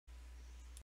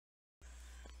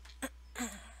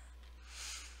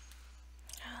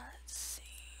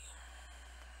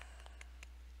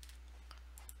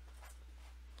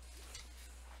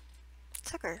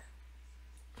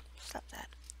Stop that.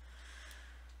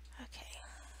 Okay.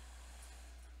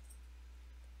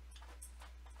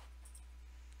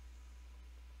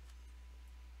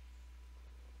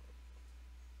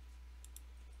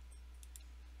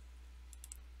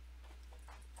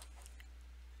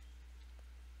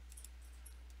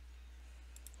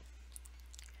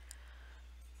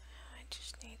 I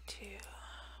just need to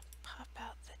pop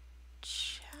out the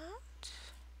chat.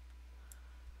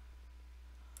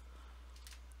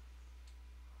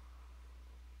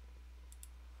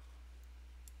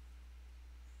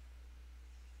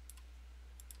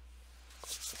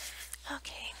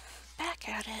 Okay, back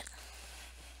at it.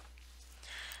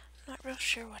 Not real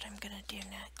sure what I'm gonna do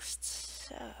next,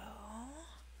 so I'm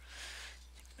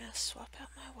gonna swap out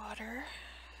my water.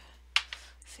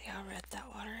 See how red that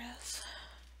water is?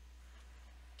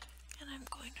 And I'm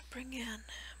going to bring in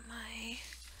my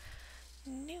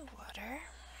new water.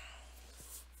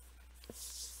 I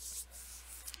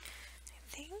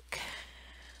think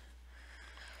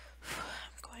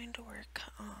I'm going to work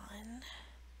on,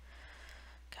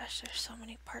 gosh, there's so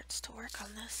many parts to work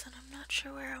on this, and I'm not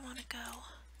sure where I want to go.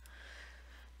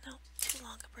 Nope, too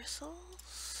long of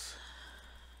bristles.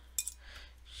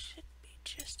 Should be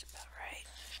just about right.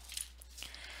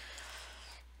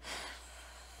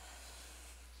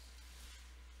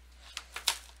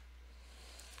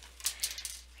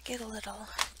 I get a little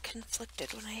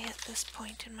conflicted when I hit this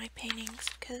point in my paintings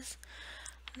because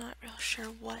I'm not real sure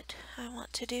what I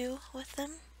want to do with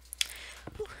them.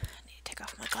 Ooh, I need to take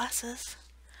off my glasses.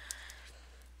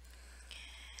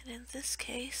 And in this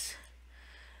case,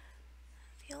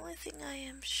 the only thing I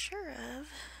am sure of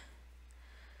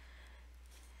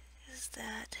is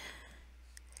that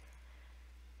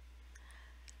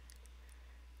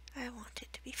I want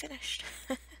it to be finished.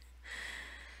 There's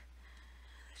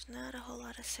not a whole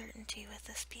lot of certainty with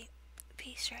this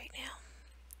piece right now.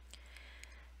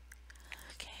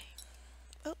 Okay.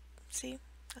 Oh, see?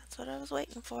 That's what I was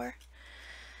waiting for.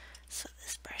 So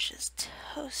this brush is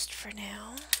toast for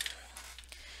now.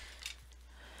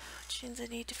 Which means I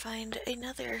need to find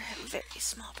another very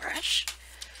small brush.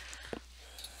 I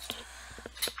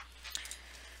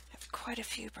have quite a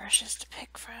few brushes to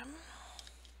pick from.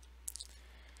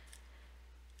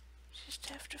 Just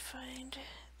have to find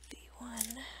the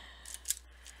one,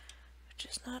 which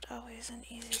is not always an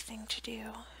easy thing to do.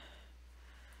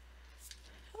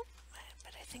 Oh,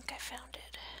 but I think I found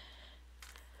it.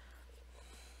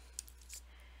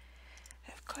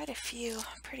 I have quite a few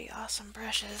pretty awesome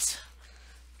brushes,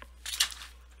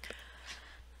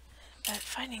 but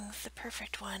finding the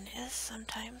perfect one is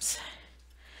sometimes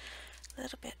a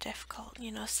little bit difficult.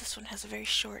 You notice this one has a very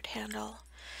short handle.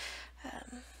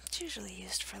 It's usually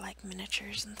used for like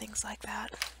miniatures and things like that.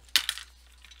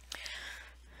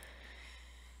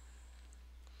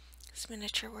 This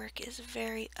miniature work is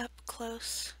very up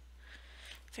close,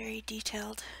 very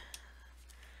detailed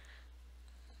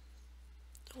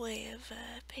way of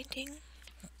painting.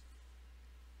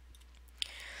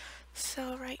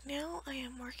 So right now I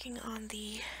am working on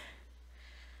the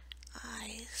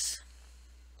eyes.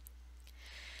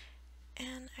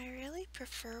 And I really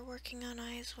prefer working on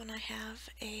eyes when I have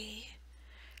a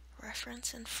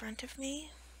reference in front of me,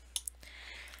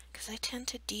 because I tend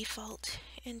to default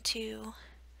into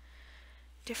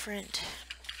different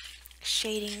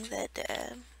shading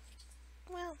that,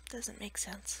 well, doesn't make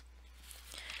sense.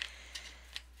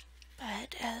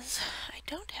 But as I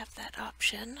don't have that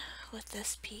option with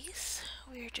this piece,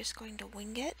 we are just going to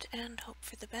wing it and hope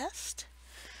for the best.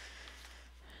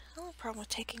 The only problem with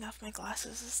taking off my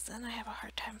glasses is then I have a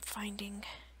hard time finding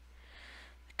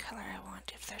the color I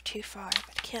want if they're too far,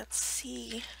 but I can't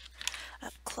see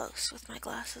up close with my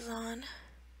glasses on.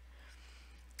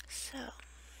 So,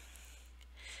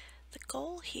 the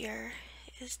goal here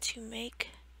is to make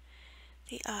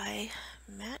the eye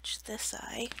match this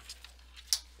eye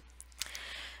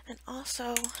and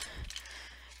also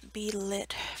be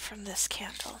lit from this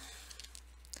candle.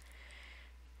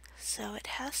 So it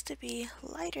has to be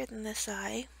lighter than this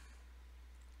eye,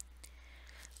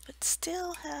 but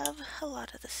still have a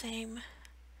lot of the same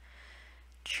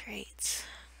traits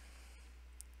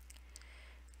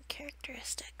and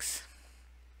characteristics.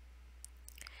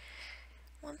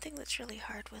 One thing that's really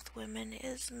hard with women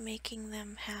is making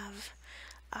them have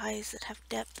eyes that have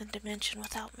depth and dimension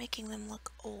without making them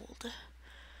look old.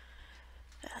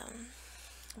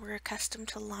 We're accustomed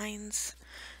to lines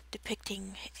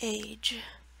depicting age,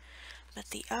 but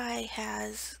the eye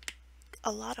has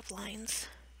a lot of lines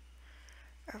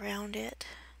around it.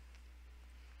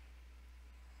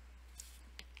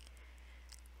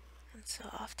 And so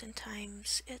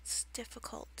oftentimes it's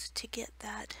difficult to get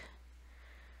that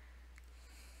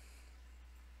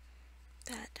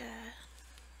that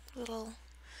little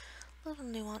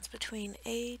nuance between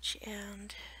age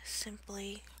and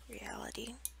simply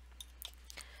reality.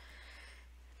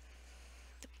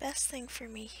 The best thing for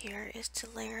me here is to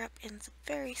layer up in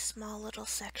very small little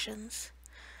sections,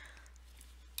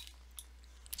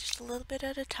 just a little bit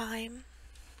at a time.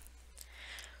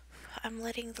 I'm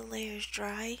letting the layers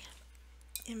dry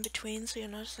in between, so you'll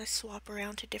notice I swap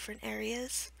around to different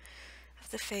areas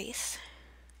of the face.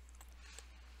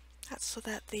 That's so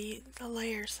that the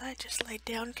layers I just laid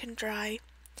down can dry.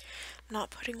 I'm not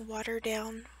putting water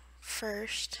down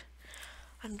first.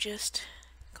 I'm just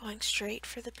going straight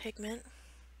for the pigment.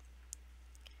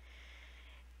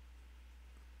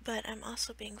 But I'm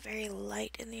also being very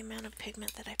light in the amount of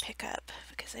pigment that I pick up,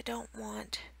 because I don't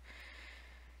want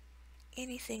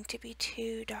anything to be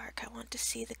too dark. I want to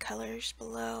see the colors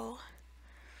below.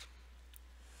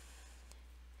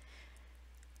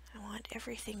 I want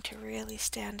everything to really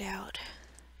stand out.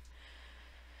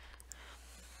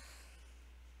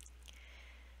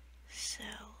 So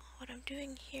what I'm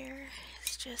doing here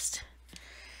is just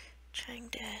trying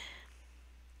to get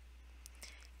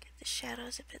the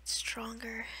shadows a bit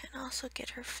stronger and also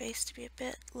get her face to be a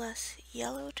bit less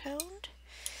yellow toned.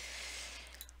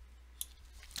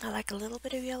 I like a little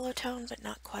bit of yellow tone, but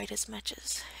not quite as much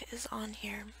as is on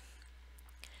here.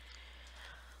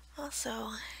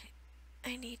 Also,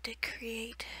 I need to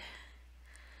create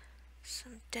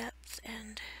some depth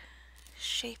and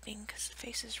shaping because the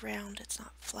face is round, it's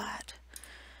not flat.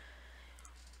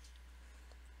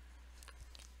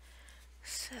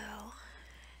 So,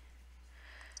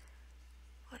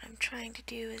 what I'm trying to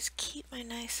do is keep my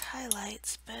nice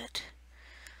highlights, but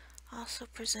also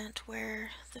present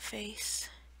where the face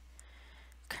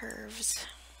curves.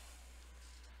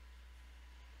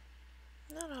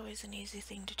 Not always an easy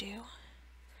thing to do,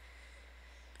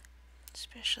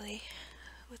 especially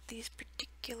with these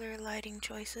particular lighting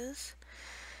choices.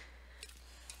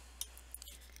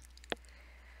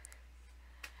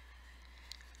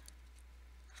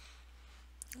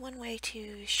 One way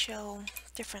to show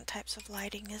different types of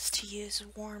lighting is to use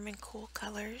warm and cool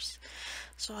colors.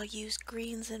 So I'll use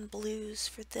greens and blues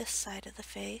for this side of the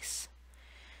face,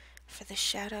 for the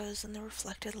shadows and the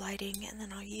reflected lighting, and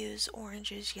then I'll use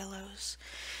oranges, yellows,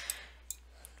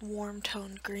 warm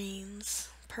toned greens,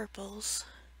 purples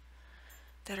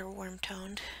that are warm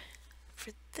toned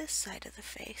for this side of the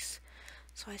face.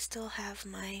 So I still have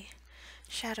my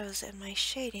shadows and my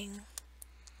shading,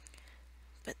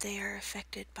 but they are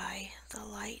affected by the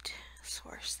light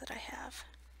source that I have.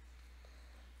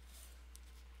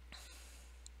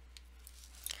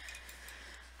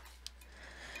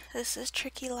 This is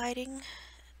tricky lighting.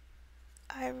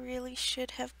 I really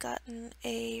should have gotten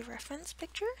a reference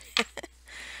picture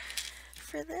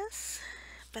for this,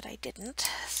 but I didn't,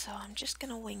 so I'm just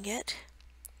gonna wing it.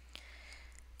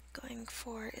 Going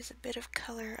for is a bit of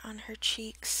color on her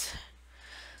cheeks,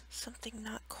 something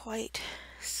not quite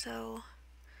so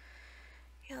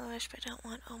yellowish, but I don't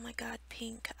want oh my god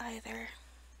pink either,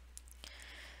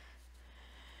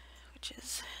 which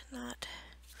is not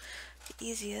the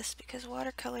easiest because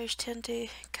watercolors tend to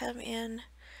come in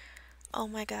oh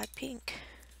my god pink,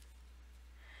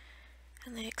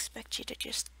 and they expect you to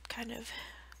just kind of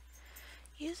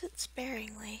use it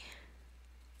sparingly.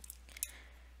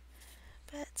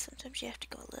 But sometimes you have to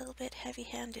go a little bit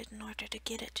heavy-handed in order to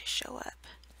get it to show up.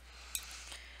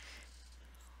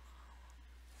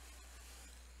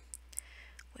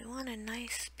 We want a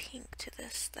nice pink to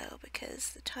this though, because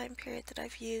the time period that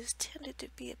I've used tended to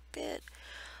be a bit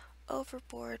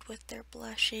overboard with their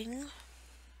blushing.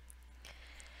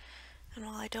 And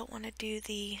while I don't want to do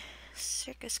the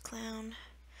circus clown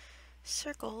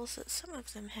circles that some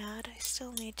of them had, I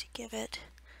still need to give it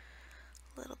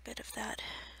a little bit of that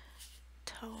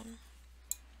tone.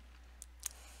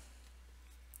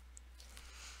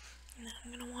 And then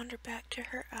I'm going to wander back to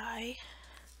her eye,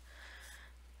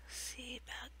 see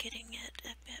about getting it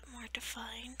a bit more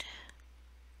defined.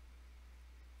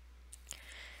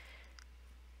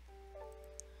 I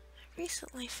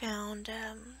recently found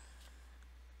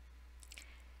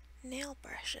nail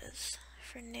brushes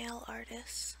for nail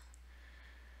artists,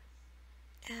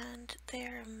 and they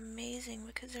are amazing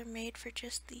because they're made for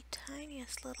just the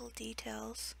tiniest little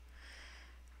details.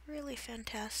 Really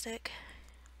fantastic.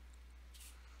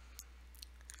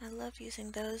 I love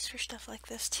using those for stuff like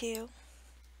this too.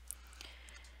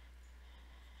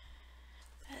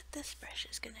 But this brush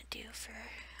is gonna do for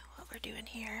what we're doing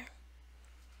here.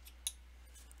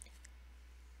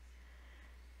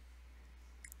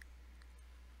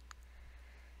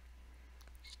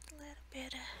 Just a little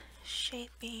bit of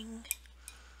shaping.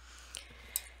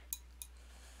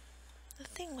 The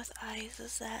thing with eyes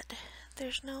is that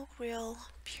there's no real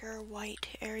pure white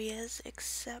areas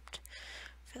except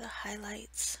for the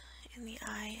highlights in the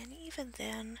eye, and even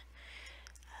then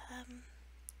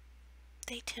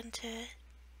they tend to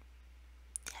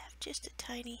have just a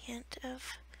tiny hint of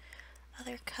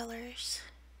other colors.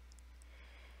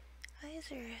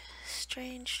 Eyes are a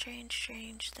strange, strange,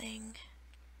 strange thing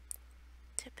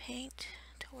to paint,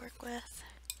 to work with,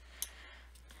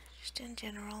 just in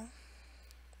general.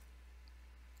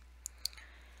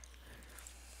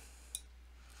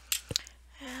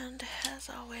 And as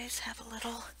always, have a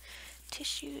little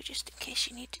tissue just in case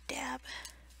you need to dab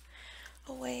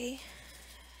away,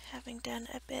 having done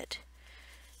a bit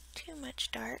too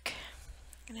much dark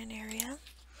in an area.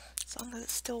 As long as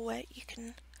it's still wet, you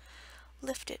can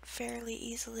lift it fairly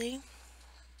easily.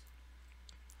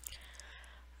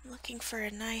 I'm looking for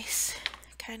a nice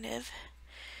kind of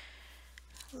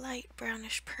light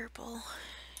brownish purple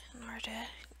in order to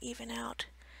even out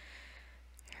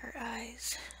her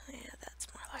eyes. Yeah, that's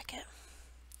more like it.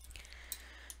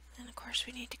 And of course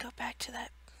we need to go back to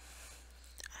that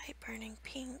eye burning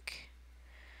pink.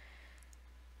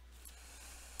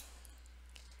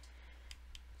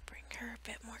 Bring her a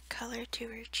bit more color to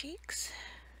her cheeks.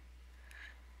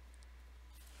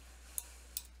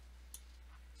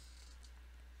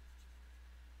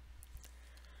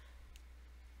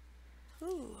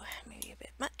 Ooh, maybe a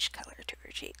bit much color to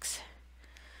her cheeks.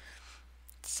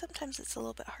 Sometimes it's a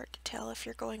little bit hard to tell if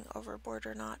you're going overboard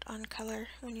or not on color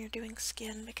when you're doing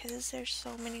skin, because there's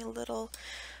so many little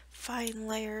fine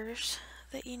layers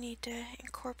that you need to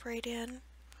incorporate in.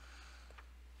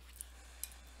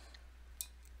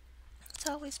 It's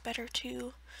always better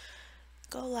to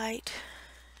go light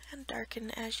and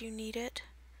darken as you need it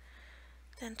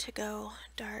than to go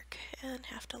dark and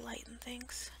have to lighten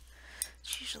things.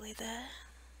 It's usually the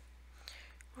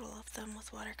rule of thumb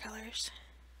with watercolors.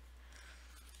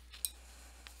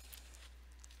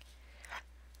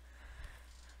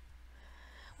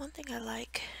 One thing I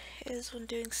like is when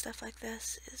doing stuff like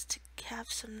this is to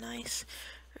have some nice,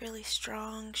 really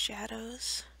strong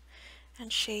shadows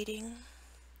and shading.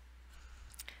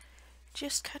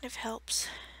 Just kind of helps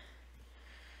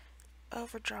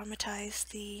over dramatize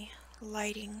the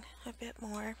lighting a bit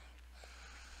more.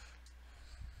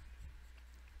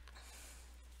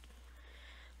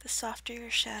 The softer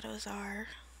your shadows are,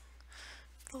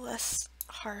 the less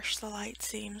harsh the light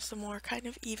seems, the more kind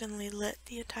of evenly lit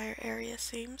the entire area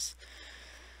seems.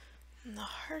 And the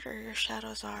harder your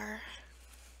shadows are,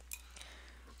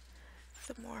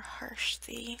 the more harsh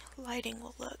the lighting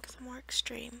will look, the more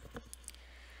extreme.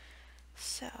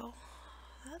 So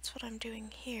that's what I'm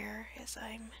doing here, is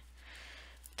I'm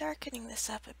darkening this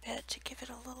up a bit to give it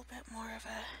a little bit more of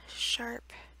a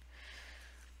sharp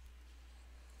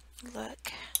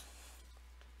look.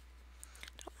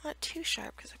 Don't want it too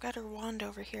sharp because I've got her wand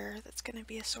over here that's going to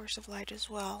be a source of light as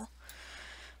well.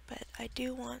 But I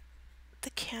do want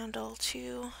the candle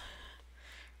to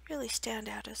really stand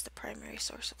out as the primary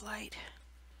source of light.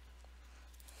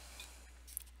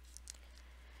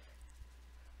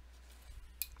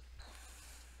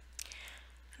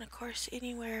 And of course,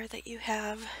 anywhere that you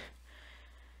have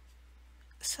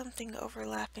something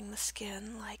overlapping the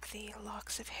skin, like the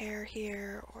locks of hair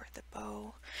here or the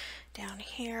bow down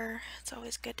here, it's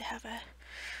always good to have a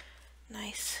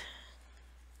nice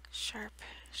sharp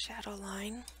shadow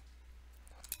line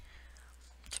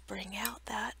to bring out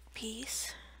that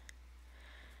piece.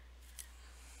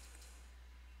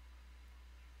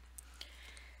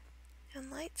 And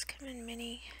lights come in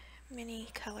many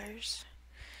colors,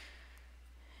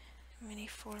 many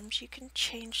forms. You can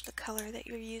change the color that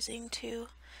you're using to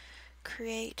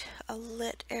create a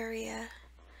lit area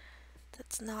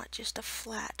that's not just a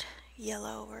flat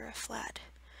yellow or a flat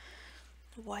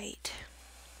white.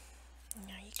 You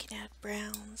know, you can add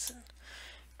browns and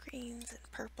greens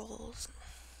and purples,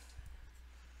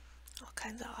 and all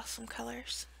kinds of awesome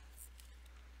colors.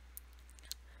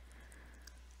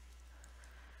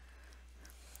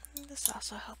 And this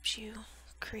also helps you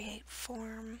create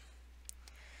form,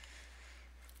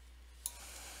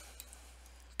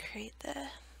 create the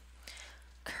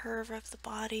curve of the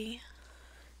body,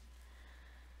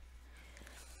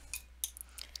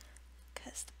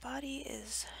 because the body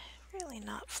is really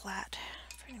not flat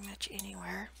pretty much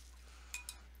anywhere.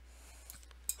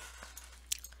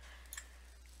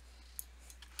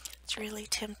 It's really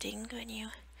tempting when you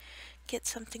get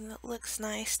something that looks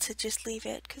nice to just leave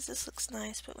it because this looks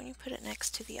nice, but when you put it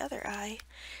next to the other eye,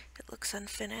 it looks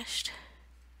unfinished.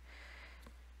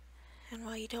 And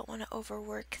while you don't want to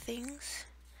overwork things,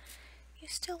 you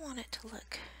still want it to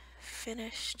look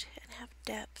finished and have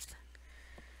depth.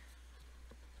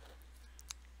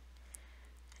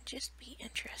 just be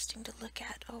interesting to look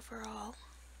at overall.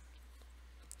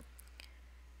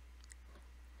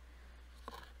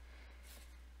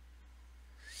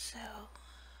 So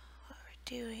what we're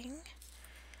doing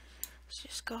is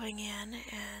just going in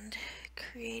and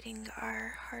creating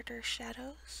our harder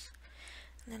shadows.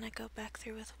 And then I go back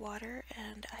through with water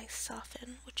and I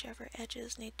soften whichever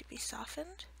edges need to be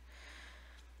softened.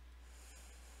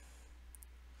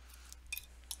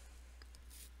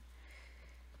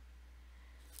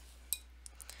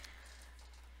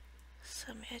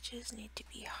 Some edges need to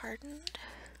be hardened,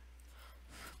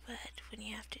 but when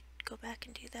you have to go back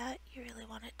and do that, you really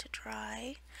want it to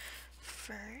dry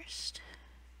first.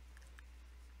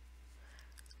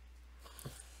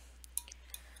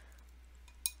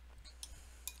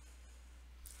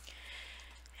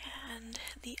 And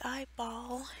the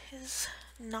eyeball is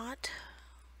not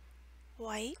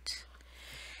white.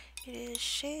 It is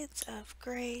shades of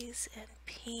grays and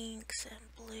pinks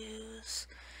and blues.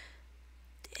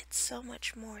 It's so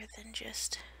much more than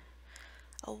just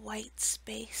a white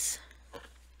space.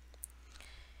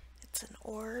 It's an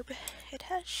orb. It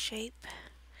has shape.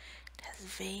 It has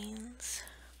veins.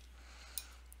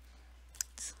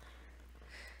 It's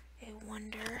a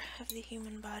wonder of the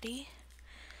human body.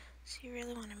 So you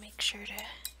really want to make sure to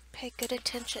pay good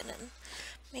attention and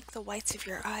make the whites of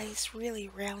your eyes really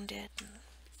rounded.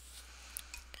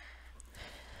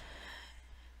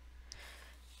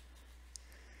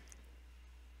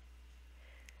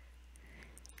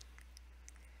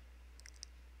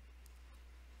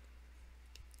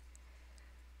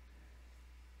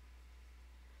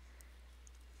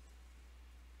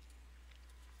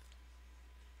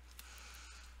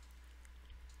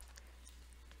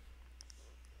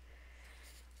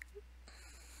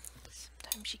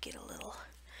 Sometimes you get a little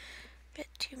bit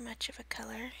too much of a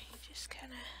color. You just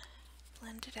kind of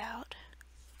blend it out.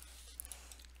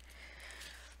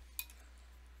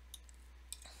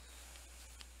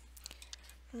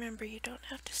 Remember, you don't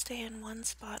have to stay in one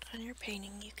spot on your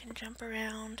painting. You can jump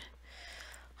around,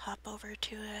 hop over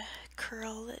to a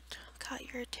curl that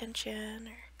caught your attention,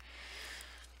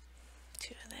 or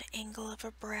to the angle of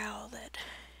a brow that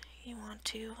you want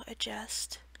to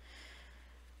adjust.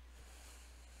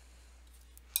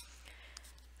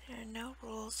 There are no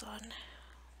rules on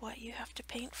what you have to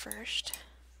paint first.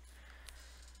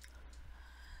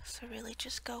 So really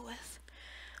just go with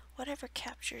whatever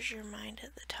captures your mind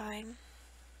at the time,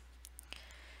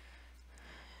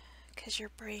 because your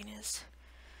brain is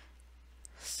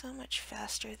so much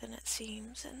faster than it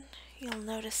seems, and you'll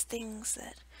notice things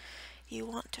that you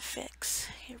want to fix.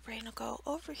 Your brain will go,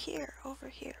 over here,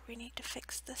 we need to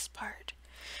fix this part.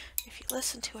 If you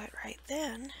listen to it right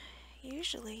then,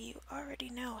 usually you already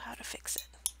know how to fix it.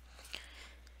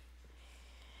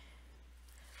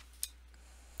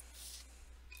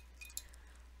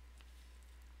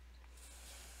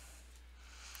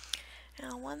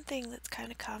 Now, one thing that's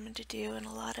kind of common to do in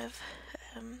a lot of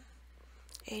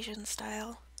Asian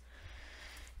style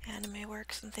anime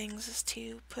works and things is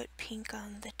to put pink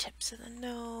on the tips of the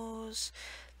nose,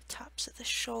 the tops of the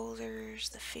shoulders,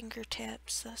 the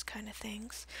fingertips, those kind of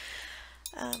things.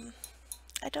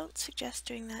 I don't suggest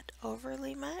doing that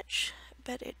overly much,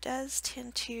 but it does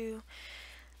tend to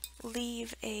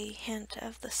leave a hint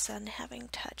of the sun having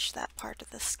touched that part of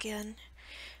the skin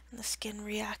and the skin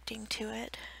reacting to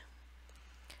it.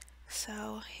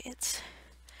 So it's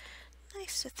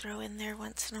nice to throw in there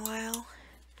once in a while,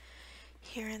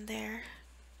 here and there.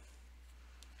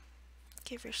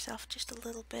 Give yourself just a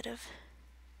little bit of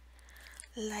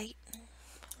light and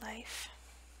life.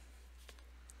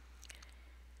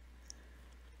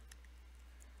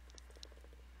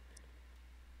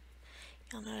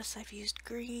 You'll notice I've used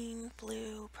green,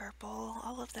 blue, purple,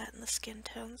 all of that in the skin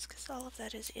tones, because all of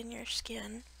that is in your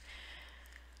skin.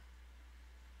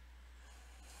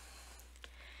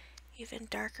 Even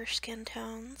darker skin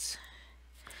tones.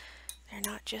 They're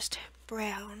not just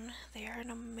brown, they are an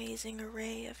amazing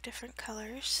array of different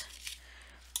colors.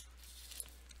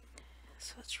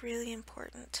 So it's really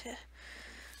important to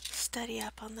study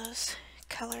up on those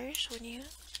colors when you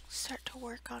start to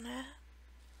work on a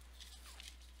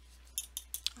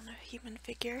human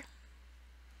figure,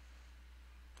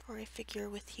 or a figure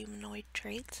with humanoid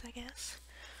traits, I guess.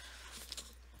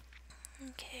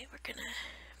 Okay, we're gonna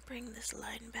bring this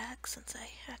line back since I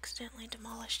accidentally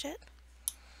demolished it.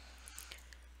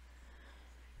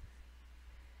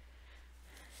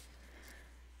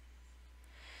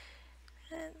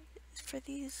 And for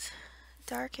these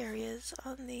dark areas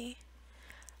on the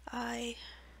eye,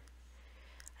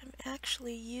 I'm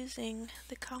actually using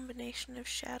the combination of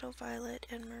shadow violet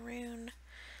and maroon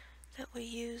that we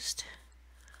used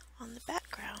on the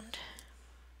background.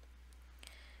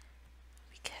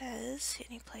 because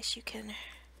any place you can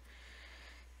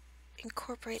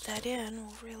incorporate that in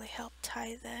will really help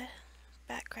tie the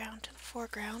background to the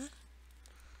foreground.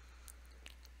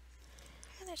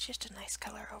 And it's just a nice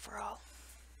color overall.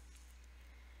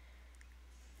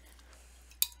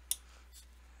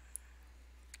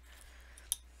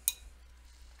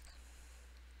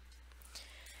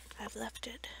 I've left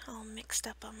it all mixed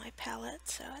up on my palette,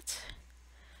 so it's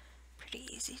pretty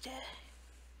easy to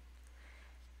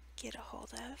get a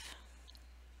hold of.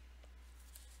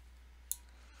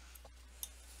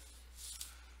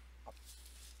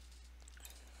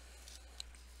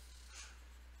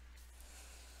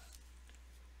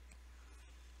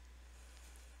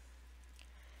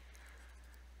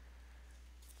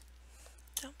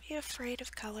 Don't be afraid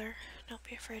of color. Don't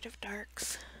be afraid of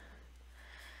darks.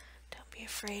 Don't be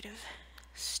afraid of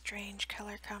strange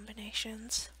color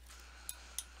combinations,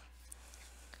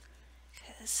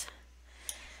 because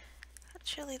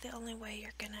that's really the only way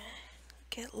you're gonna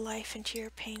get life into your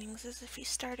paintings, is if you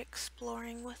start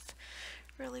exploring with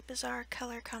really bizarre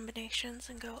color combinations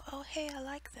and go, oh hey, I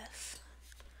like this.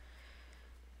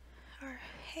 Or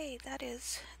hey, that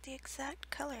is the exact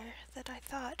color that I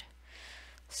thought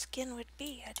skin would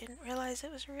be. I didn't realize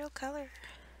it was a real color.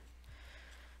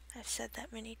 I've said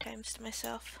that many times to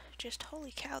myself. Just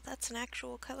holy cow, that's an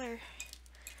actual color.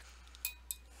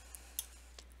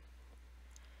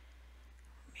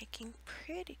 Making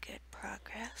pretty good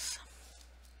progress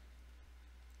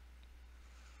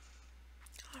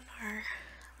on our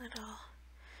little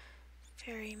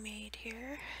fairy maid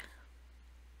here.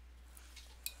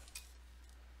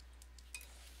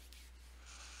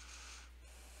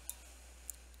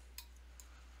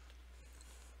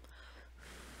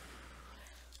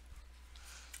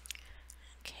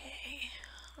 Okay,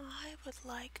 I would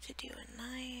like to do a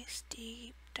nice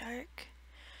deep dark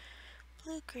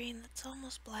blue-green that's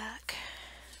almost black,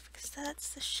 because that's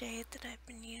the shade that I've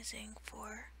been using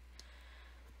for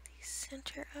the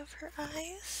center of her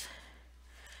eyes,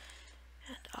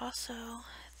 and also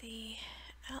the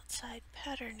outside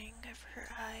patterning of her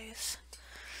eyes.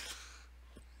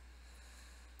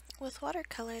 With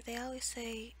watercolor, they always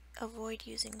say avoid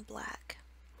using black,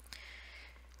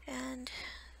 and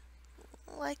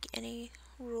like any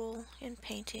rule in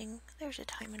painting, there's a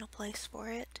time and a place for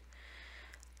it.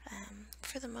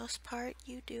 For the most part,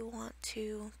 you do want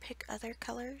to pick other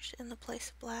colors in the place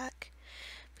of black,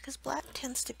 because black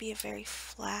tends to be a very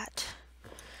flat,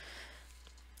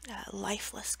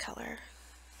 lifeless color.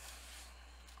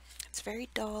 It's very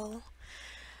dull,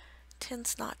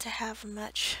 tends not to have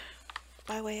much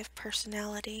by way of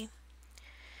personality,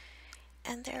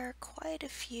 and there are quite a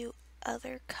few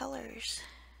other colors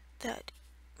that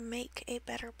make a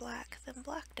better black than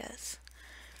black does.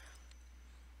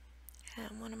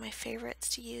 One of my favorites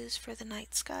to use for the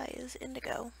night sky is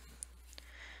indigo,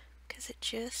 because it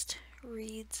just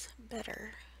reads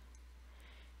better.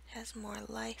 It has more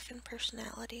life and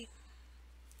personality.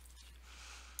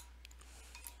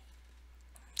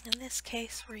 In this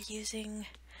case, we're using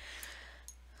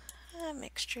a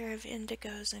mixture of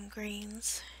indigos and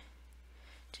greens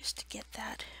just to get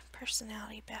that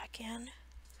personality back in,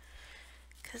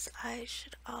 because eyes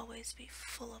should always be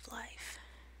full of life.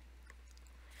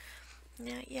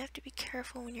 Now, you have to be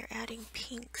careful when you're adding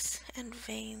pinks and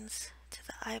veins to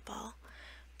the eyeball,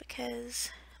 because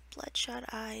bloodshot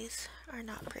eyes are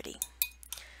not pretty.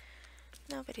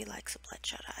 Nobody likes a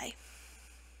bloodshot eye.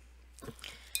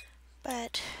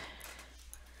 But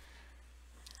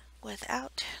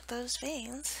without those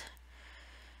veins,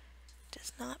 it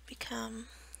does not become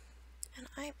an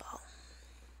eyeball.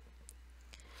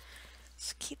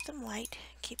 So keep them light,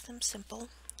 keep them simple.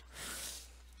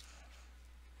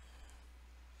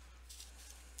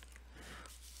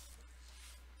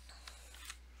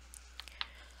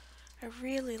 I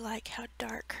really like how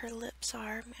dark her lips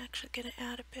are. I'm actually going to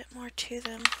add a bit more to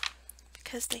them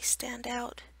because they stand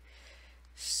out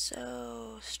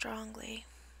so strongly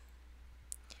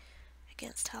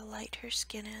against how light her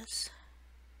skin is.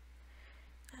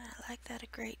 And I like that a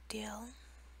great deal.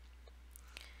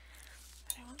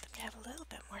 But I want them to have a little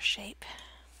bit more shape.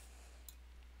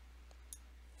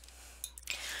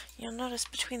 You'll notice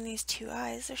between these two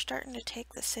eyes, they're starting to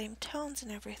take the same tones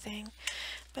and everything,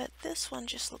 but this one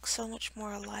just looks so much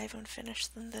more alive and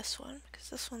finished than this one, because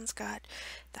this one's got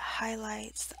the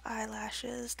highlights, the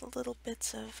eyelashes, the little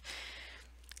bits of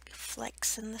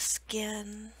flecks in the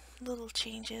skin, little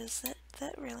changes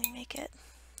that really make it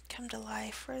come to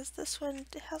life, whereas this one,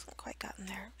 it hasn't quite gotten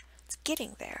there. It's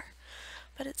getting there,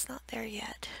 but it's not there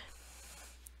yet.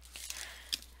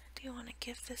 I do want to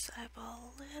give this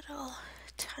eyeball a little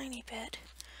tiny bit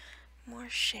more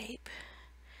shape.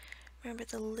 Remember,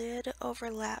 the lid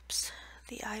overlaps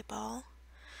the eyeball,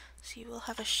 so you will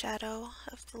have a shadow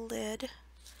of the lid.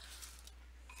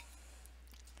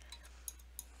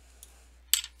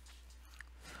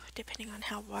 Depending on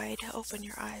how wide open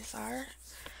your eyes are,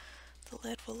 the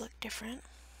lid will look different.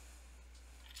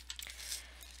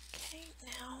 Okay,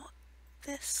 now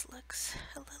this looks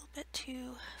a little bit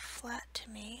too flat to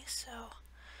me, so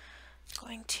I'm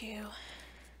going to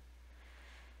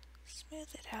smooth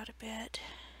it out a bit.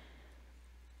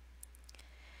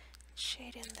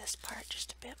 Shade in this part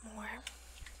just a bit more.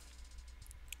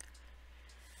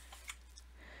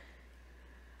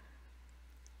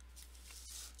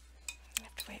 I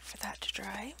have to wait for that to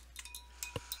dry.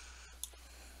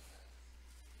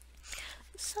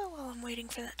 So while I'm waiting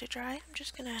for that to dry, I'm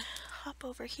just going to hop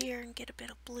over here and get a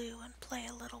bit of blue and play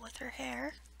a little with her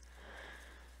hair.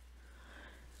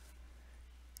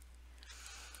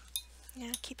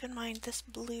 Now keep in mind, this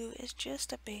blue is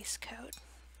just a base coat.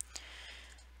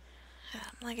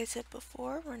 Like I said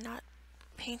before, we're not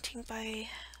painting by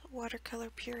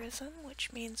watercolor purism,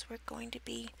 which means we're going to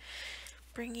be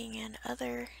bringing in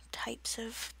other types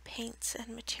of paints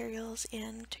and materials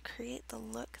in to create the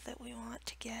look that we want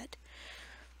to get.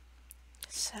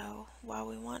 So while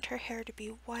we want her hair to be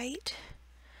white,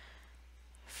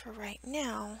 for right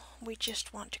now, we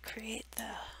just want to create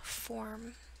the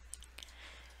form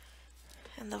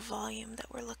and the volume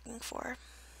that we're looking for.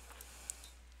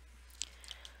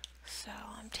 So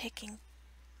I'm taking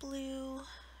blue,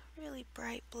 really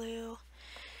bright blue,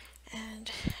 and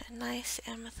a nice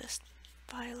amethyst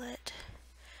violet,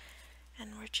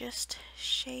 and we're just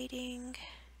shading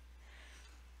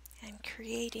and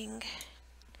creating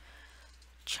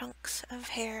chunks of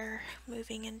hair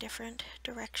moving in different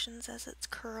directions as it's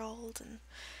curled and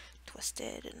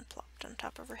twisted and plopped on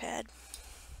top of her head.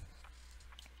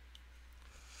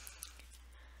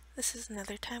 This is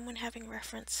another time when having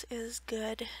reference is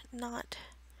good, not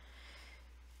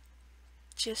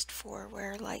just for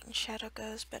where light and shadow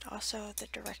goes, but also the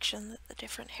direction that the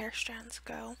different hair strands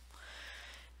go.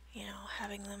 You know,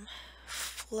 having them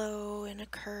flow in a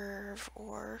curve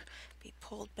or be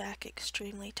pulled back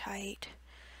extremely tight,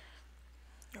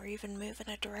 or even move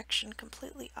in a direction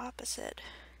completely opposite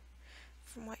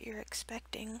from what you're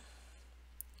expecting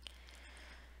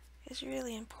is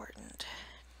really important.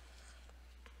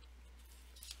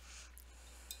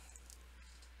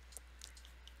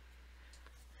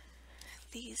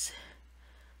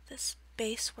 This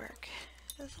base work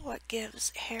is what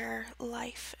gives hair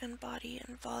life and body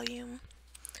and volume.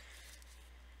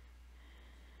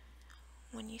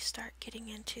 When you start getting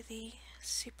into the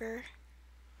super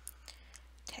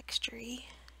textury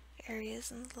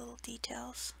areas and little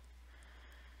details.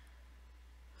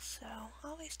 So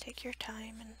always take your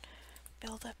time and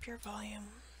build up your volume.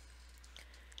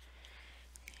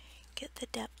 Get the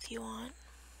depth you want.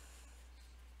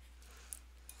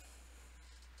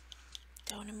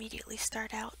 Don't immediately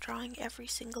start out drawing every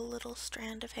single little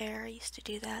strand of hair. I used to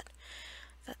do that.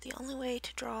 That the only way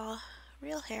to draw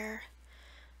real hair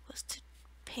was to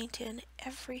paint in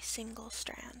every single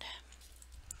strand.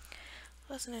 It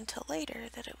wasn't until later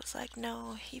that it was like,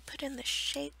 no, you put in the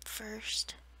shape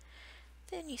first,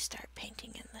 then you start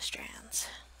painting in the strands.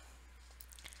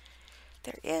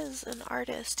 There is an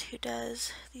artist who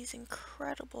does these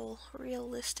incredible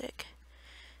realistic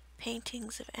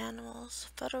paintings of animals,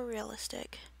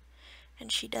 photorealistic,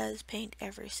 and she does paint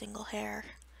every single hair.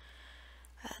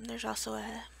 And there's also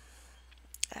an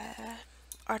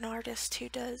artist who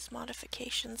does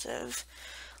modifications of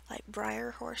like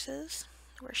briar horses,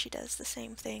 where she does the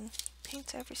same thing,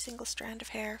 paints every single strand of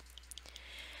hair,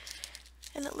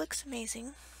 and it looks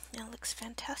amazing, and it looks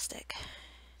fantastic.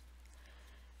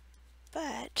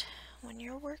 But when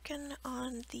you're working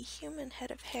on the human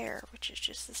head of hair, which is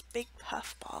just this big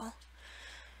puffball,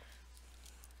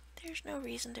 there's no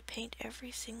reason to paint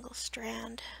every single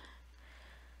strand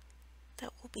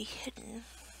that will be hidden.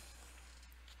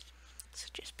 So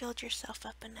just build yourself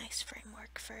up a nice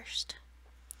framework first.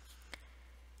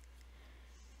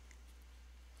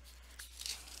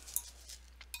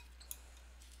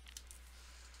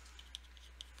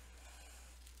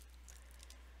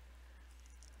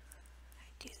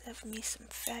 I do love me some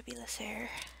fabulous hair.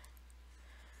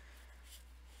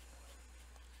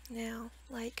 Now,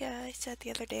 like I said the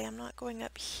other day, I'm not going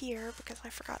up here because I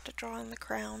forgot to draw in the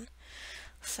crown.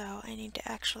 So I need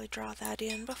to actually draw that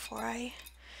in before I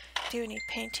do any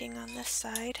painting on this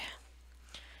side.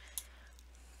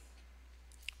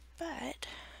 But I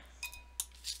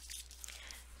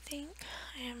think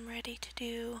I am ready to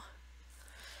do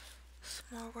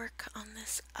some more work on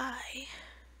this eye.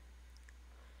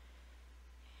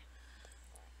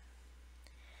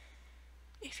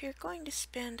 If you're going to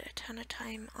spend a ton of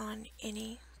time on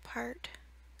any part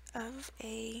of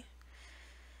a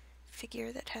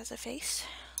figure that has a face,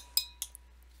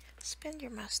 spend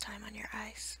your most time on your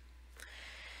eyes.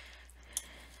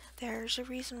 There's a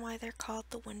reason why they're called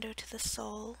the window to the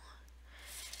soul,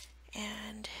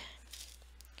 and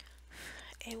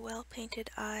a well-painted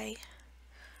eye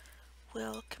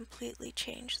will completely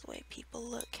change the way people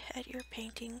look at your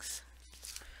paintings.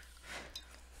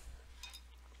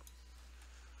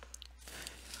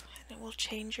 And it will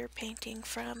change your painting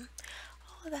from,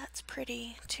 oh, that's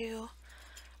pretty, to,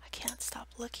 I can't stop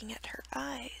looking at her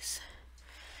eyes,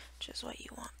 which is what you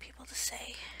want people to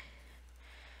say.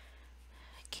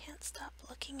 I can't stop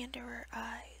looking into her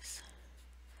eyes.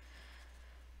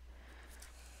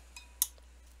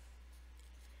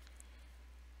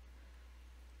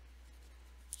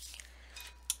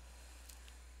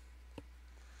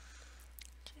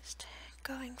 Just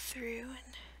going through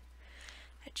and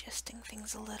adjusting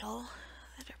things a little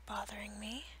that are bothering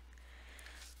me.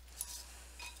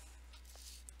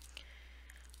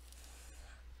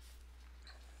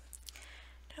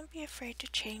 Don't be afraid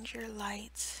to change your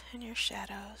lights and your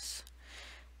shadows,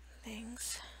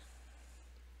 things,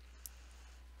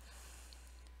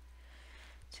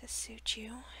 to suit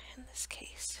you. In this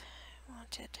case, I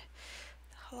wanted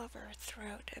the whole of her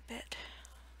throat a bit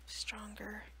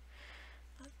stronger,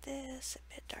 not this,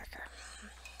 a bit darker.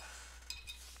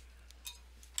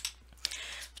 I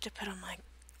have to put on my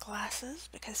glasses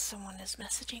because someone is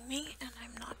messaging me and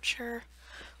I'm not sure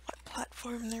what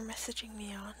platform they're messaging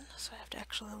me on, so I have to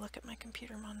actually look at my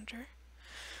computer monitor.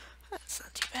 That's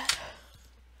not too bad.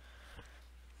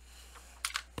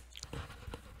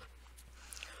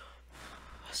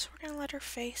 So we're going to let her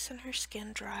face and her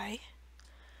skin dry.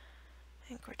 I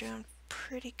think we're doing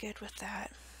pretty good with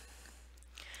that.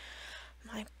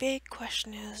 My big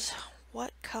question is,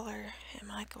 what color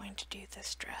am I going to do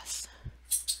this dress?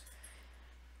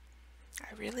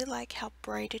 I really like how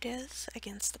bright it is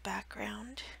against the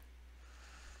background.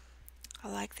 I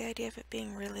like the idea of it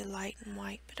being really light and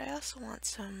white, but I also want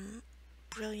some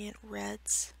brilliant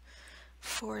reds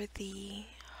for the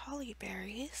holly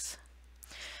berries.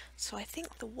 So I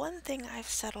think the one thing I've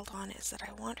settled on is that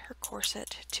I want her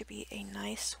corset to be a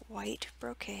nice white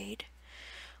brocade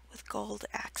with gold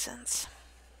accents.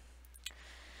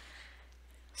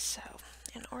 So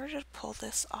in order to pull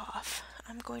this off,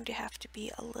 I'm going to have to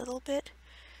be a little bit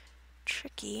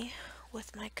tricky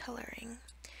with my coloring.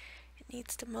 It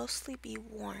needs to mostly be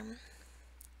warm.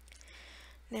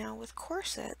 Now with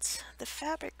corsets, the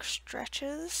fabric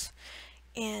stretches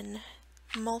in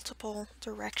multiple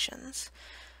directions.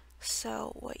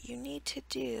 So what you need to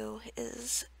do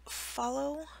is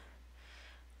follow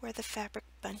where the fabric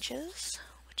bunches,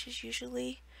 which is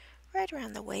usually right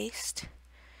around the waist.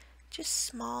 Just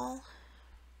small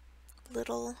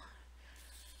little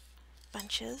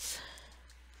bunches.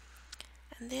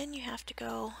 And then you have to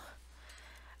go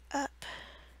up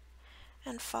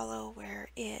and follow where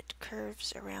it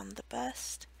curves around the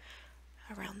bust,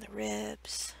 around the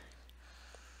ribs.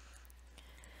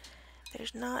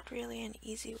 There's not really an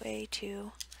easy way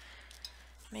to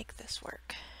make this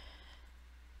work.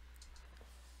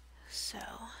 So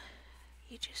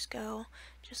you just go,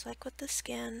 just like with the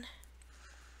skin,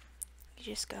 you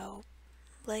just go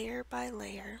layer by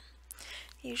layer.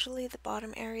 Usually the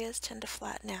bottom areas tend to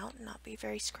flatten out and not be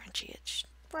very scrunchy. It's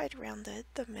right around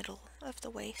the middle of the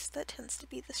waist that tends to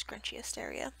be the scrunchiest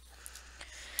area.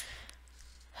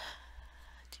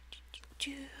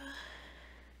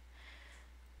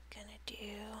 Gonna do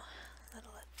a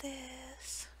little of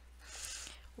this.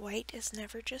 White is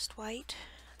never just white.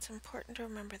 It's important to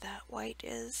remember that. White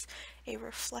is a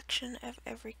reflection of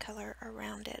every color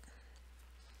around it.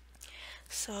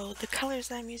 So the colors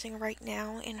that I'm using right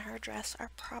now in her dress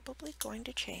are probably going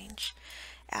to change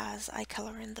as I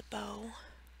color in the bow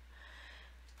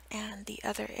and the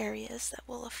other areas that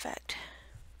will affect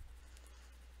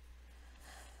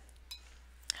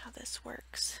how this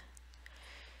works,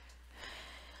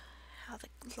 how the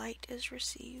light is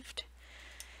received.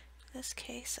 In this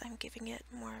case, I'm giving it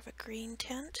more of a green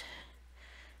tint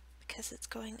because it's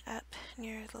going up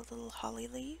near the little holly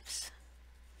leaves.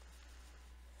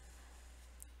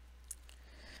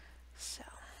 So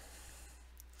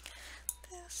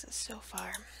this is so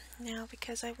far. Now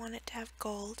because I want it to have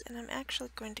gold, and I'm actually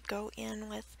going to go in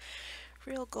with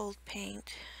real gold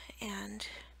paint and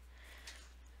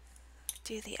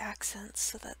do the accents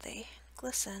so that they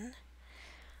glisten,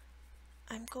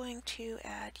 I'm going to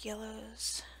add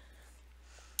yellows,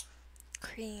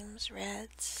 creams,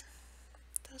 reds,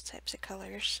 those types of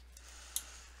colors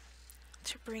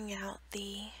to bring out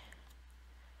the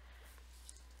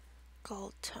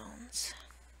gold tones.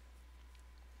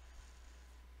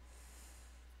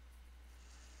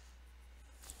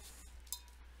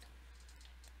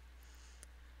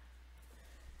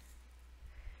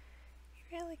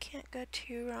 You really can't go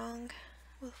too wrong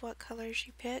with what colors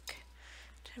you pick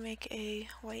to make a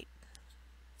white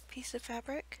piece of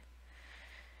fabric.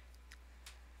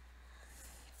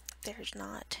 There's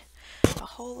not a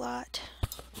whole lot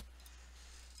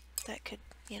that could,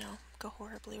 you know, go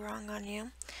horribly wrong on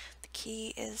you. The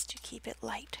key is to keep it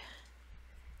light.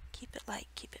 Keep it light.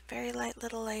 Keep it very light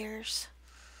little layers.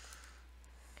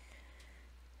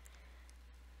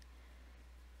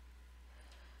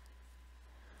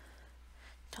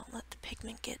 Don't let the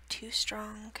pigment get too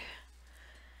strong.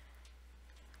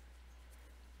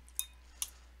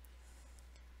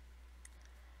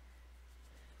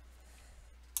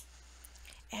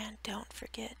 And don't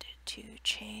forget to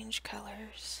change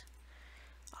colors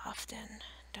often.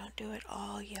 Don't do it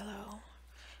all yellow,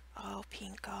 all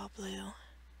pink, all blue.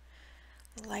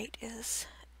 Light is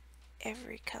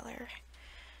every color.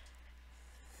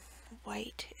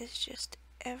 White is just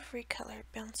every color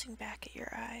bouncing back at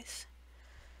your eyes.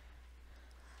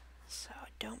 So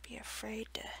don't be afraid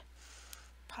to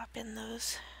pop in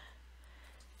those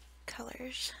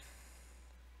colors.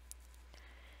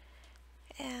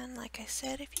 And like I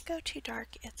said, if you go too dark,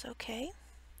 it's okay.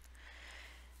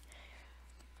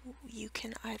 You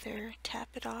can either tap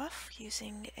it off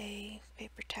using a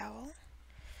paper towel,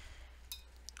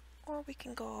 or we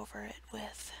can go over it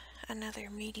with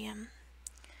another medium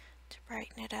to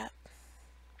brighten it up.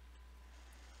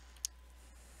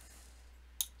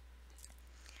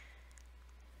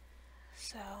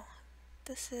 So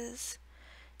this is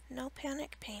no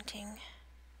panic painting,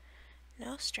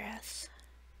 no stress.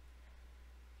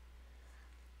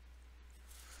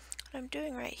 What I'm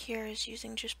doing right here is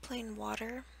using just plain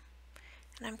water,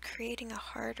 and I'm creating a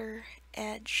harder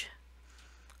edge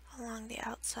along the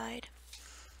outside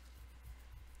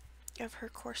of her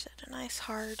corset, a nice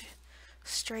hard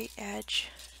straight edge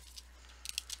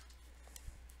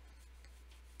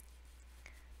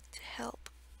to help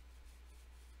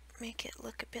make it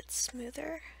look a bit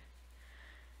smoother.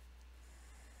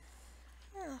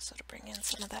 And also to bring in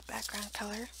some of that background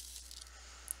color.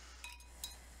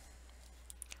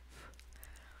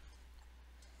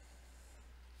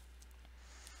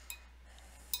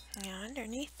 Now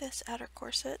underneath this outer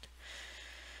corset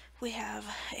we have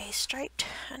a striped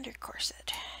under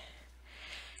corset.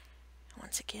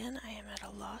 Once again, I am at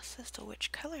a loss as to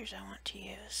which colors I want to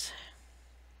use.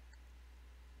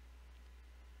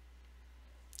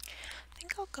 I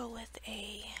think I'll go with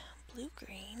a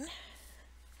blue-green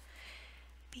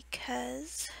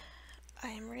because I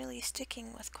am really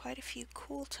sticking with quite a few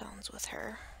cool tones with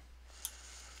her.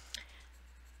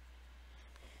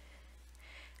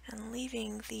 And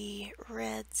leaving the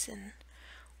reds and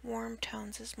warm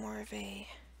tones as more of a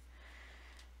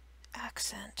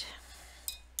accent.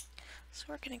 So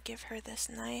we're going to give her this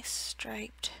nice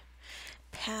striped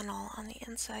panel on the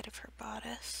inside of her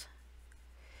bodice.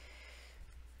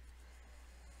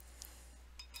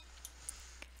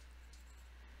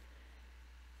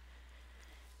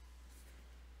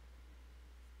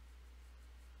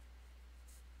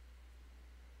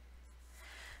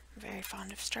 I'm very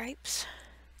fond of stripes.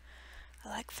 I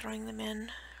like throwing them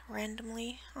in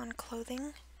randomly on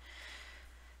clothing,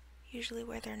 usually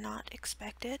where they're not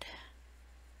expected.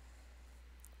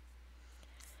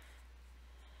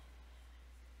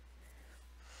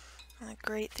 One of the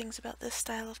great things about this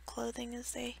style of clothing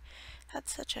is they had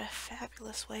such a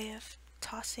fabulous way of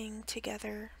tossing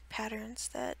together patterns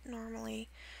that normally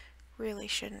really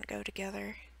shouldn't go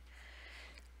together.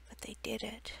 But they did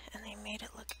it, and they made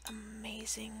it look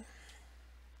amazing.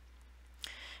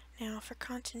 Now, for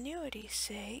continuity's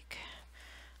sake,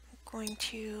 I'm going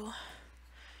to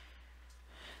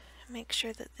make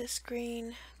sure that this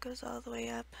green goes all the way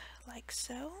up like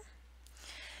so.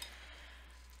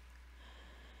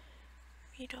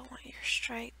 You don't want your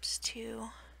stripes to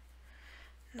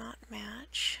not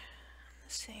match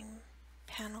the same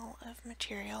panel of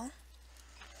material.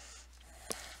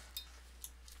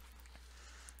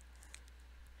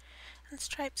 And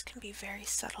stripes can be very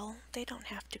subtle. They don't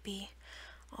have to be,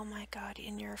 oh my god,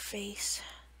 in your face,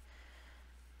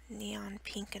 neon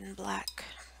pink and black.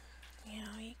 You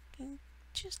know, you can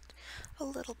just a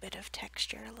little bit of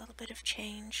texture, a little bit of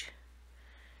change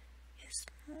is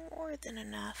more than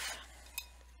enough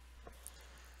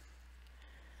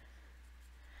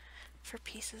for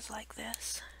pieces like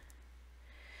this.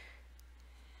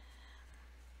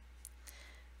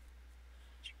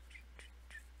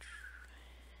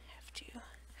 Have to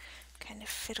kind of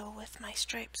fiddle with my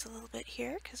stripes a little bit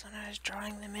here, because when I was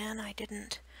drawing them in, I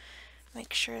didn't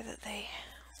make sure that they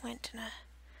went in a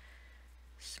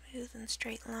smooth and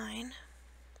straight line.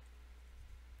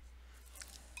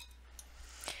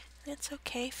 And it's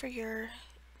okay for your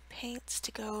paints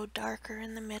to go darker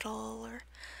in the middle or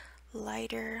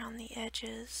lighter on the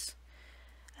edges.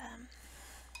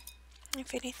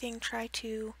 If anything, try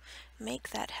to make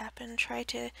that happen. Try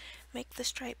to make the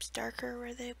stripes darker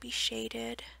where they'd be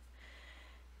shaded,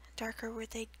 darker where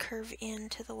they'd curve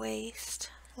into the waist,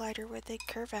 lighter where they'd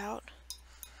curve out,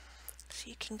 so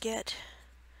you can get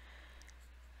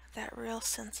that real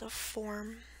sense of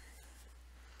form,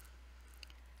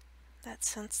 that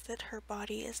sense that her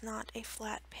body is not a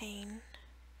flat pane.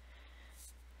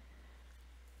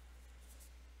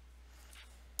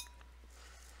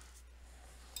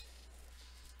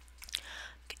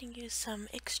 I'm going to use some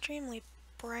extremely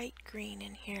bright green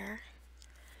in here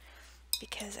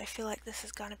because I feel like this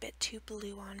has gone a bit too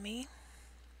blue on me.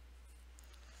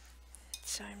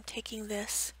 So I'm taking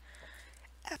this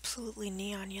absolutely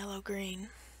neon yellow green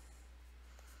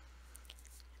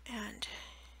and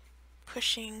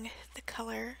pushing the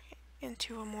color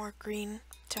into a more green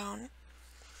tone.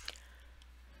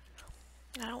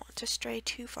 I don't want to stray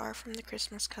too far from the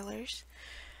Christmas colors.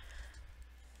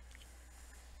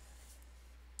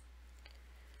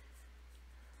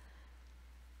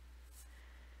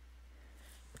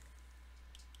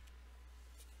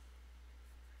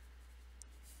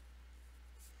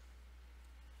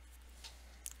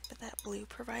 But that blue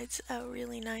provides a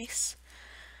really nice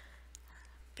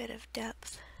bit of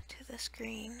depth to this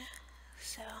green.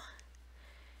 So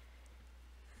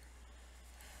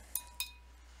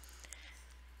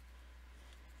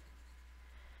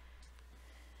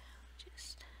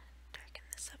just darken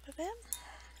this up a bit.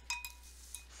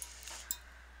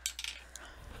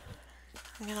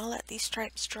 I'm going to let these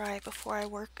stripes dry before I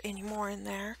work any more in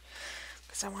there,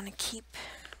 because I want to keep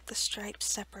the stripes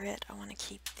separate. I want to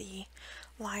keep the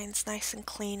lines nice and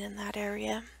clean in that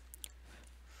area.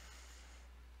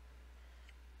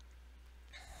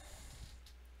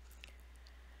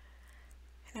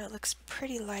 I know it looks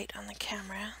pretty light on the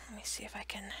camera. Let me see if I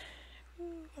can...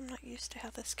 Ooh, I'm not used to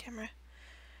how this camera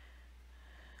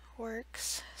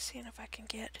works. Seeing if I can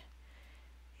get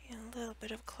a little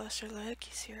bit of a closer look.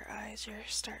 You see her eyes are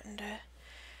starting to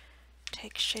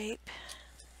take shape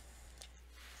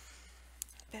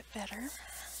a bit better.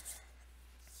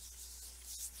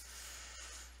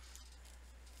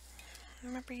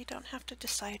 Remember, you don't have to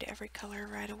decide every color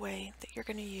right away that you're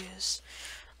going to use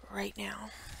right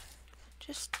now.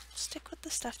 Just stick with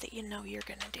the stuff that you know you're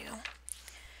going to do.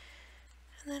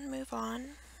 And then move on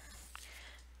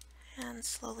and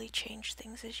slowly change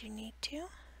things as you need to. In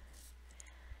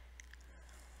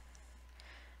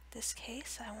this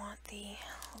case, I want the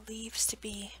leaves to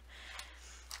be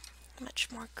much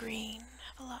more green,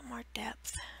 have a lot more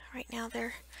depth. Right now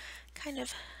they're kind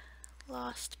of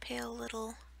lost, pale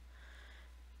little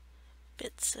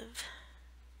bits of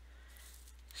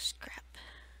scrap.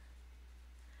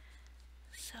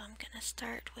 So I'm going to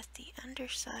start with the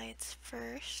undersides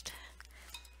first.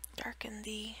 Darken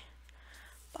the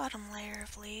bottom layer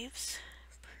of leaves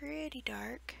pretty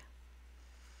dark.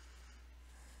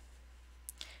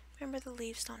 Remember, the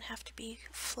leaves don't have to be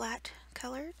flat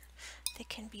colored. They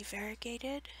can be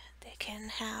variegated. They can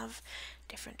have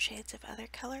different shades of other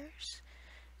colors.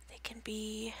 They can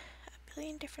be a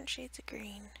billion different shades of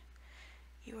green.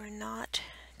 You are not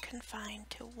confined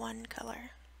to one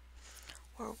color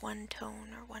or one tone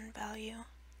or one value.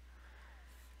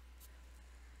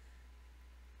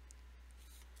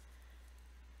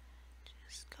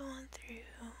 Just going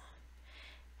through,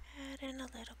 add in a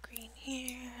little green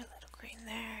here, a little green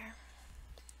there.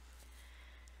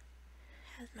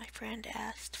 As my friend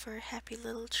asked for happy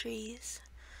little trees,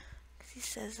 because he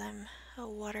says I'm a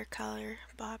watercolor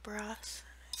Bob Ross.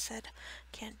 I said,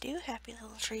 can't do happy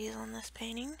little trees on this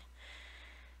painting.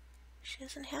 She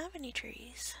doesn't have any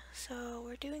trees, so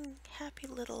we're doing happy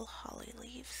little holly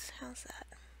leaves. How's that?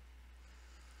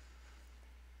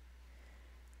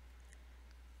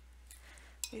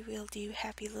 We will do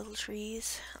happy little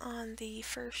trees on the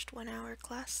first 1 hour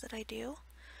class that I do,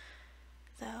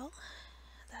 though.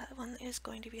 That one is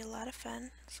going to be a lot of fun.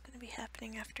 It's going to be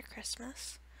happening after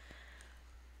Christmas.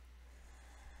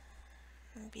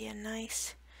 It'll be a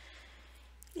nice,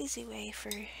 easy way for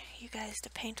you guys to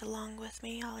paint along with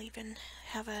me. I'll even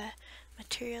have a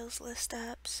materials list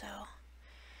up so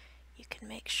you can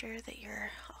make sure that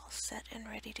you're all set and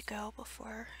ready to go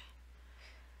before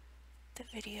the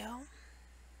video.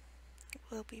 It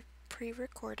will be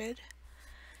pre-recorded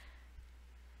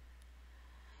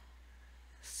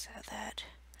so that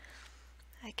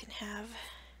I can have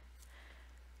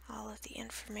all of the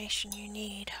information you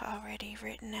need already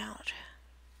written out.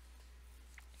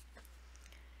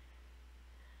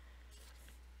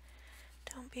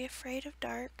 Don't be afraid of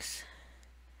darks.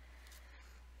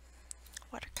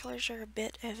 Watercolors are a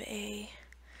bit of a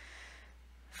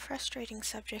frustrating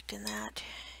subject in that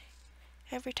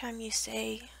every time you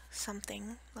say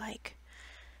something like,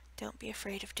 don't be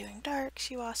afraid of doing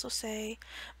darks, you also say,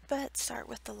 but start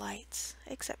with the lights,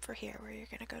 except for here where you're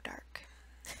going to go dark.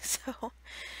 So,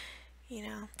 you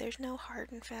know, there's no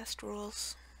hard and fast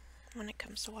rules when it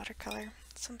comes to watercolor.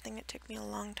 It's something that took me a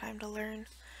long time to learn.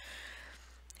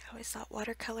 I always thought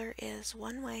watercolor is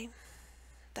one way,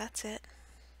 that's it.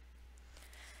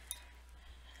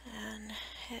 And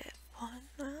it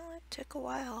took a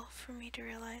while for me to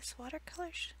realize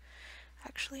watercolor's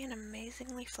actually an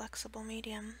amazingly flexible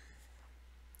medium.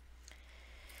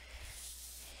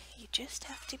 You just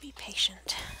have to be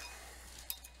patient.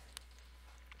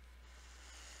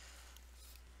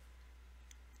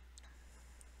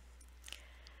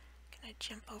 I'm gonna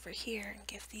jump over here and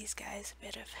give these guys a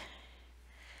bit of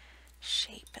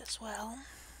shape as well.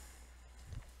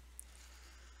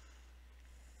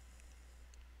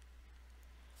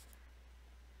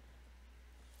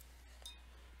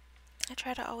 I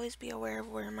try to always be aware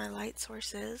of where my light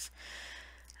source is.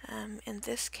 In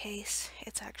this case,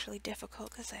 it's actually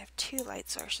difficult because I have two light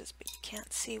sources, but you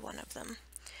can't see one of them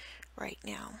right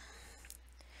now.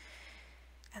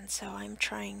 And so I'm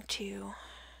trying to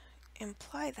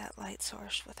imply that light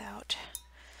source without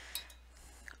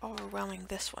overwhelming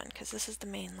this one, because this is the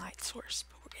main light source.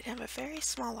 But we're going to have a very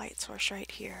small light source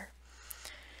right here.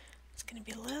 It's going to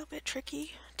be a little bit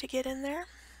tricky to get in there,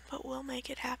 but we'll make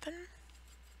it happen.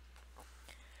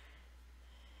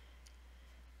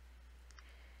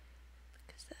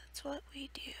 Because that's what we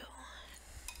do.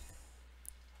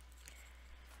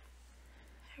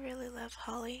 I really love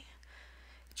holly.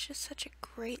 It's just such a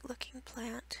great looking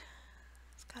plant.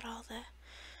 It's got all the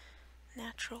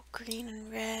natural green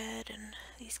and red and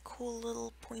these cool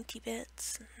little pointy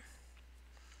bits. And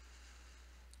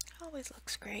it always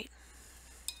looks great.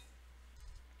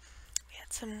 We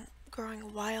had some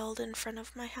growing wild in front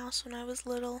of my house when I was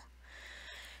little.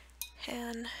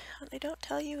 And what they don't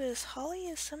tell you is holly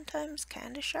is sometimes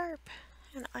kind of sharp.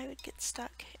 And I would get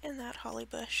stuck in that holly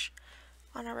bush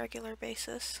on a regular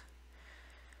basis.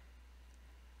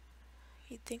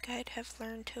 You'd think I'd have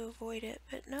learned to avoid it,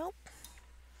 but nope.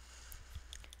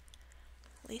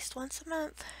 At least once a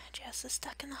month, Jess is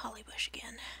stuck in the holly bush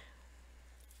again.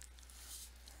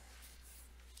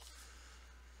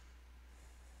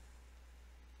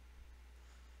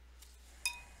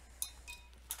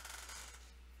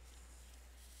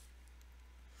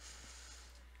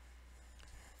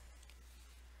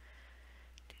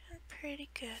 Doing pretty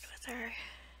good with our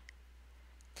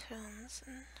tones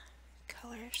and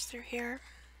colors through here.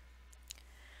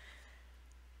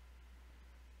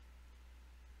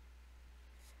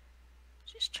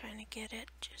 Just trying to get it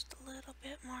just a little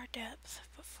bit more depth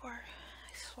before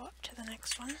I swap to the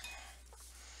next one.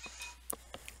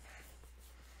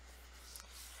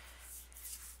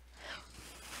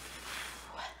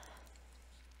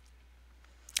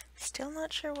 Still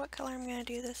not sure what color I'm going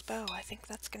to do this bow. I think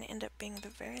that's going to end up being the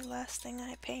very last thing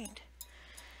I paint,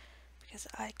 because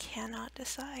I cannot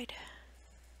decide.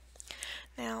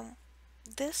 Now,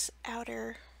 this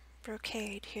outer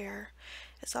brocade here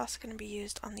is also going to be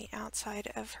used on the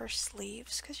outside of her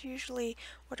sleeves, because usually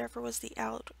whatever was the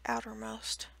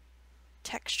outermost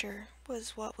texture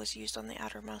was what was used on the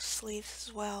outermost sleeves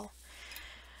as well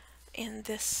in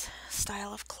this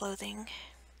style of clothing.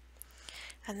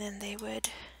 And then they would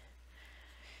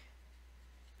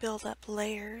build up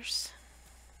layers.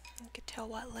 You could tell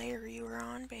what layer you were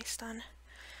on based on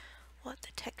what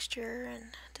the texture and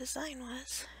design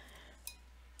was.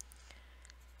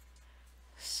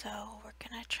 So we're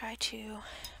going to try to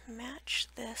match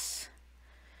this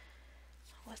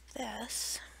with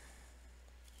this.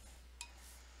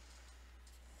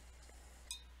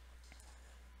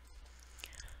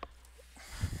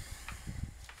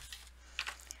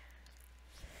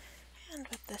 And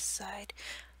with this side.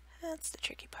 That's the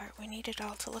tricky part. We need it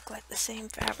all to look like the same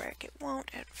fabric. It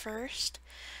won't at first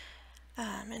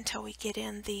until we get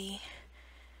in the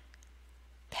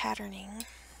patterning.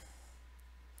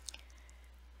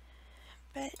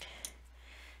 But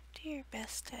do your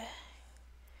best to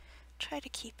try to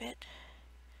keep it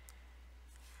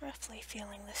roughly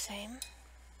feeling the same.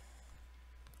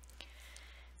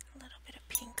 A little bit of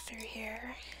pink through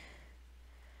here.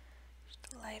 Just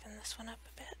to liven this one up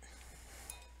a bit.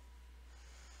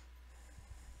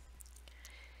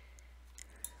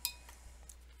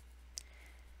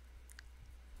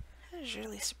 was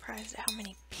really surprised at how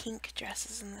many pink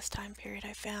dresses in this time period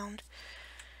I found.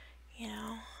 You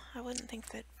know, I wouldn't think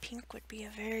that pink would be a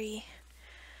very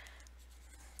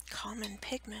common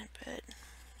pigment, but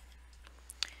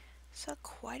saw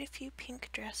quite a few pink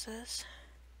dresses.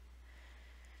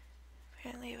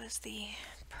 Apparently it was the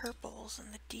purples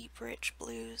and the deep rich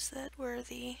blues that were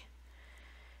the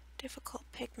difficult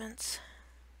pigments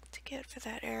to get for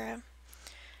that era.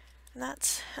 And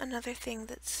that's another thing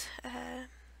that's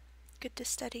good to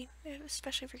study,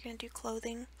 especially if you're going to do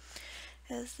clothing,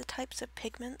 is the types of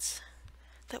pigments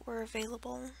that were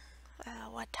available,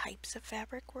 what types of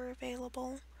fabric were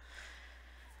available,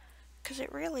 because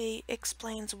it really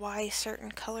explains why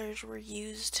certain colors were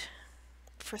used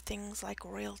for things like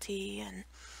royalty, and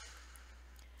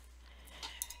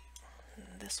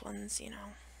this one's, you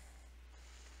know,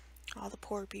 all the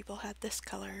poor people had this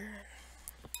color,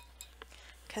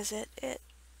 because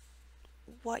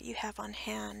what you have on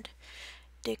hand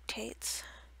dictates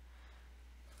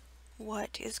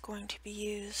what is going to be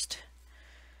used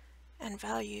and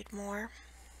valued more,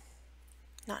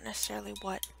 not necessarily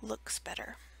what looks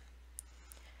better,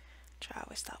 which I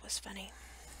always thought was funny.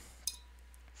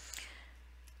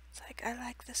 It's like, I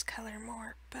like this color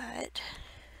more, but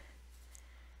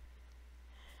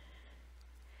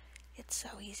it's so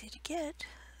easy to get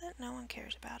that no one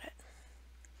cares about it.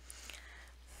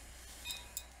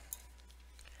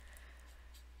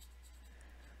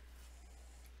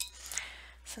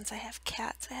 Since I have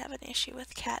cats, I have an issue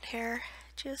with cat hair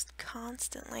just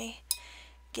constantly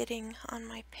getting on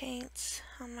my paints,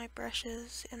 on my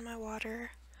brushes, in my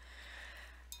water.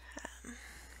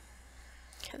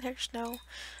 There's no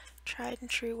tried and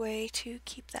true way to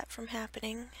keep that from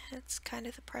happening. It's kind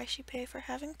of the price you pay for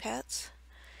having pets,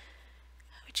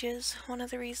 which is one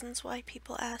of the reasons why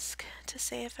people ask to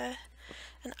say if an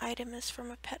item is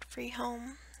from a pet-free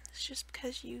home. It's just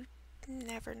because you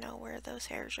never know where those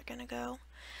hairs are going to go.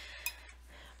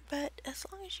 But as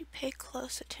long as you pay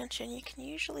close attention, you can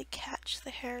usually catch the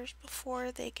hairs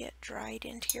before they get dried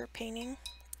into your painting,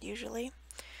 usually,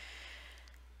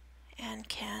 and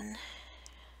can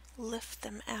lift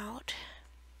them out.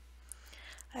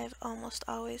 I've almost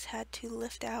always had to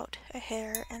lift out a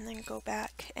hair and then go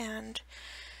back and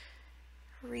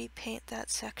repaint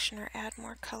that section or add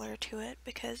more color to it,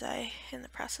 because in the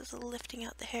process of lifting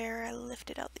out the hair, I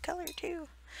lifted out the color too.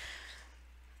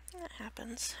 That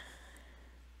happens.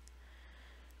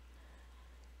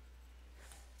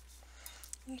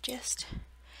 You just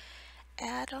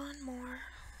add on more,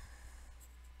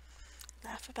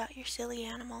 laugh about your silly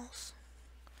animals,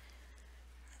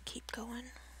 keep going.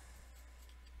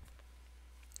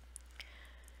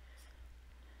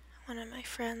 One of my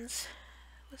friends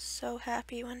was so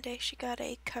happy one day she got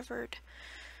a covered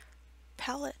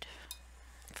palette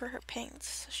for her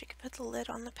paints, so she could put the lid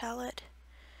on the palette,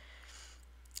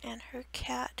 and her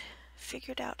cat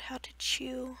figured out how to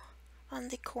chew on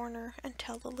the corner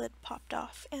until the lid popped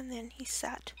off, and then he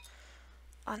sat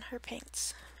on her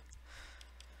paints.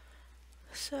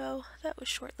 So that was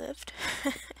short-lived.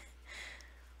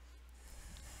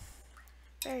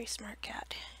 Very smart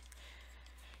cat.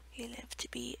 He lived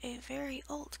to be a very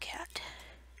old cat.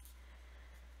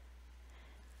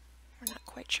 We're not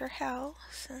quite sure how,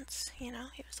 since, you know,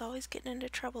 he was always getting into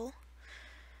trouble,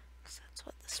 because that's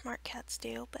what the smart cats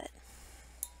do, but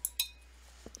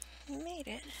he made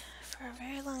it for a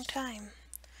very long time.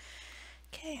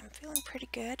 Okay, I'm feeling pretty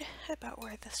good about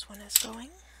where this one is going.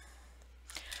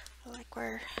 I like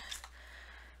where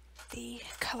the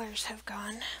colors have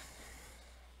gone.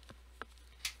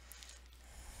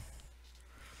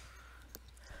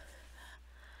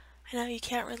 I know you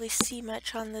can't really see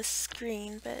much on this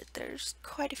screen, but there's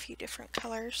quite a few different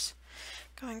colors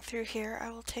going through here. I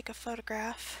will take a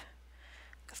photograph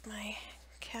with my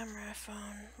camera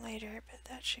phone later, but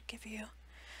that should give you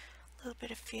a little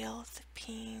bit of feel of the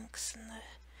pinks and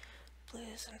the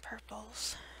blues and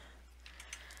purples.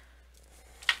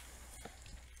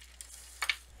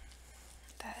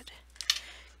 That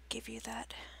give you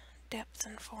that depth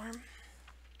and form.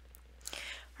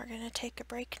 We're going to take a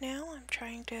break now. I'm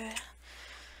trying to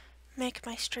make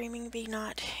my streaming be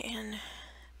not in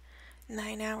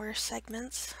 9-hour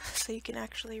segments, so you can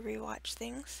actually rewatch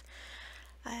things.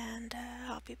 And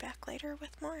I'll be back later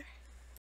with more.